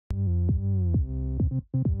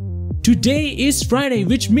Today is Friday,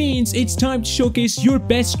 which means it's time to showcase your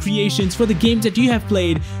best creations for the games that you have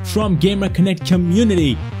played from GamerConnect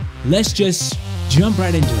community. Let's just jump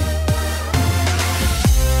right into it.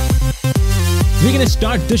 We're gonna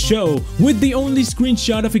start the show with the only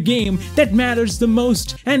screenshot of a game that matters the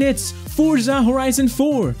most, and it's Forza Horizon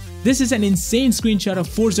 4. This is an insane screenshot of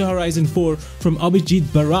Forza Horizon 4 from Abhijit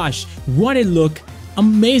Barash. What a look,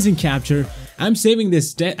 amazing capture. I'm saving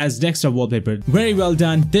this as desktop wallpaper. Very well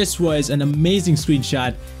done. This was an amazing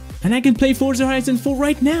screenshot. And I can play Forza Horizon 4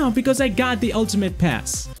 right now because I got the ultimate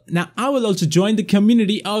pass. Now I will also join the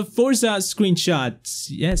community of Forza screenshots.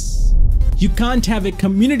 Yes. You can't have a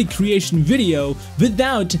community creation video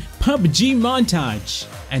without PUBG montage.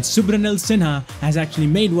 And Subranil Sinha has actually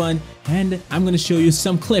made one, and I'm gonna show you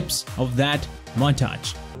some clips of that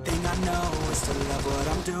montage. Thing I know is to love what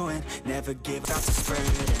I'm doing, never give out the spread,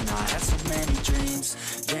 and I had so many dreams.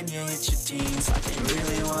 Then you hit your teens, like they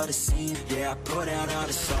really what it seemed. Yeah, I put out all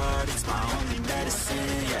this art, it's my only medicine.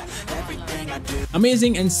 Yeah, everything I do.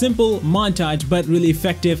 Amazing and simple montage, but really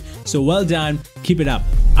effective. So well done, keep it up.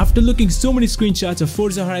 After looking so many screenshots of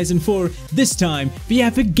Forza Horizon 4, this time we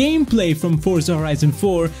have a gameplay from Forza Horizon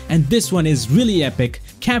 4, and this one is really epic,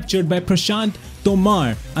 captured by Prashant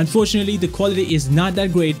Tomar. Unfortunately, the quality is not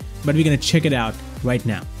that great, but we're gonna check it out right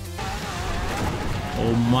now.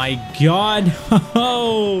 Oh my god!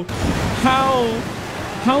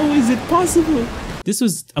 How is it possible? This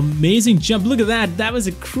was amazing jump. Look at that. That was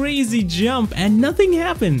a crazy jump and nothing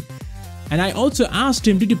happened. And I also asked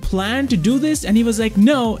him, did you plan to do this? And he was like,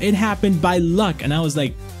 no, it happened by luck. And I was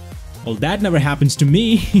like, well, that never happens to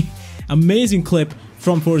me. Amazing clip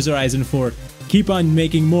from Forza Horizon 4. Keep on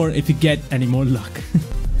making more if you get any more luck.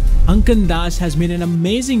 Ankan Das has made an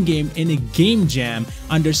amazing game in a game jam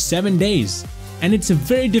under 7 days. And it's a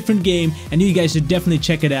very different game, and you guys should definitely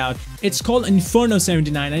check it out. It's called Inferno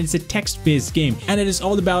 79, and it's a text-based game. And it is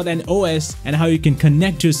all about an OS and how you can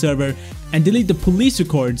connect to a server and delete the police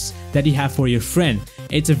records that you have for your friend.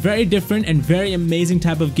 It's a very different and very amazing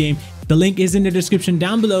type of game. The link is in the description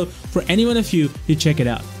down below for any one of you to check it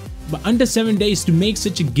out. But under 7 days to make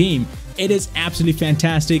such a game, it is absolutely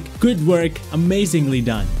fantastic. Good work, amazingly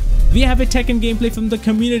done. We have a Tekken gameplay from the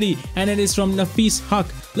community, and it is from Nafis Haq.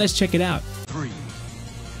 Let's check it out. 3,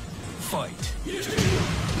 fight.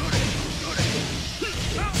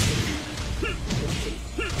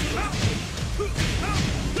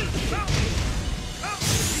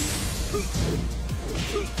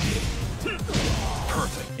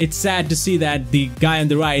 It's sad to see that the guy on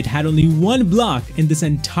the right had only one block in this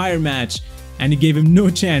entire match, and he gave him no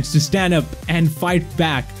chance to stand up and fight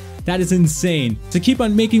back. That is insane. So keep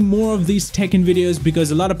on making more of these Tekken videos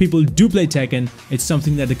because a lot of people do play Tekken. It's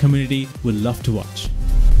something that the community would love to watch.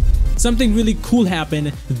 Something really cool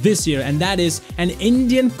happened this year, and that is an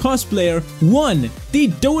Indian cosplayer won the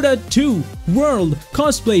DOTA 2 World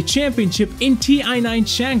Cosplay Championship in TI9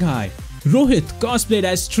 Shanghai. Rohit cosplayed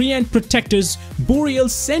as Treant Protector's Boreal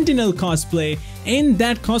Sentinel cosplay in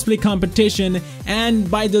that cosplay competition, and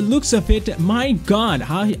by the looks of it, my god,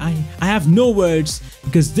 I have no words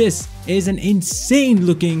because this is an insane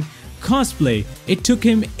looking cosplay. It took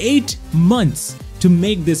him 8 months to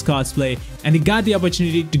make this cosplay, and he got the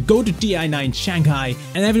opportunity to go to TI9 Shanghai,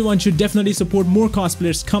 and everyone should definitely support more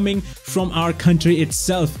cosplayers coming from our country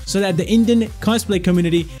itself so that the Indian cosplay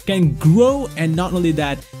community can grow, and not only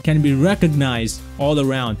that, can be recognized all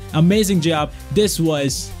around. Amazing job. This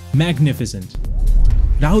was magnificent.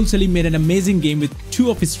 Rahul Salim made an amazing game with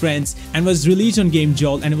 2 of his friends and was released on Game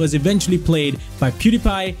Jolt, and it was eventually played by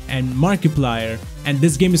PewDiePie and Markiplier. And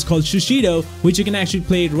this game is called Shishido, which you can actually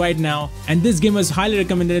play it right now. And this game was highly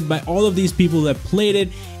recommended by all of these people that played it.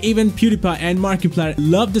 Even PewDiePie and Markiplier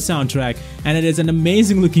loved the soundtrack, and it is an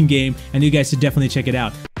amazing looking game, and you guys should definitely check it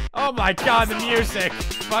out. Oh my god, the music!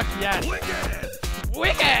 Fuck yes!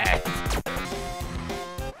 Wicked!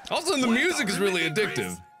 Also, the music is really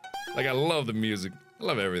addictive. Like, I love the music. I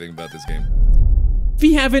love everything about this game.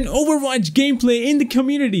 We have an Overwatch gameplay in the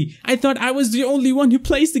community. I thought I was the only one who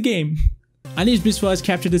plays the game. Anish Biswas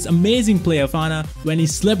captured this amazing play of Ana when he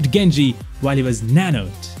slept Genji while he was nanoed.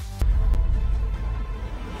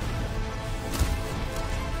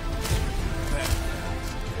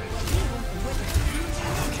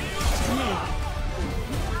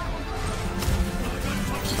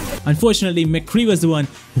 Unfortunately, McCree was the one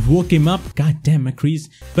who woke him up. God damn McCree's.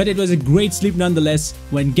 But it was a great sleep nonetheless.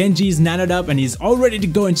 When Genji is nanoed up and he's all ready to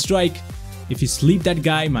go and strike, if you sleep that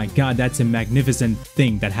guy, my god, that's a magnificent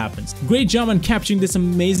thing that happens. Great job on capturing this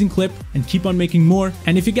amazing clip, and keep on making more.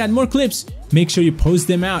 And if you got more clips, make sure you post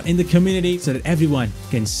them out in the community so that everyone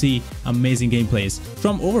can see amazing gameplays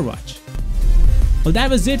from Overwatch. Well,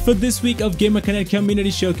 that was it for this week of GamerConnect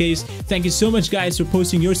Community Showcase. Thank you so much guys for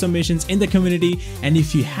posting your submissions in the community, and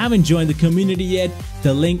if you haven't joined the community yet,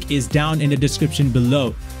 the link is down in the description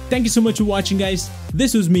below. Thank you so much for watching guys.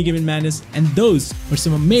 This was me, GaminMadness, and those were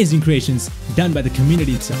some amazing creations done by the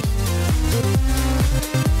community itself.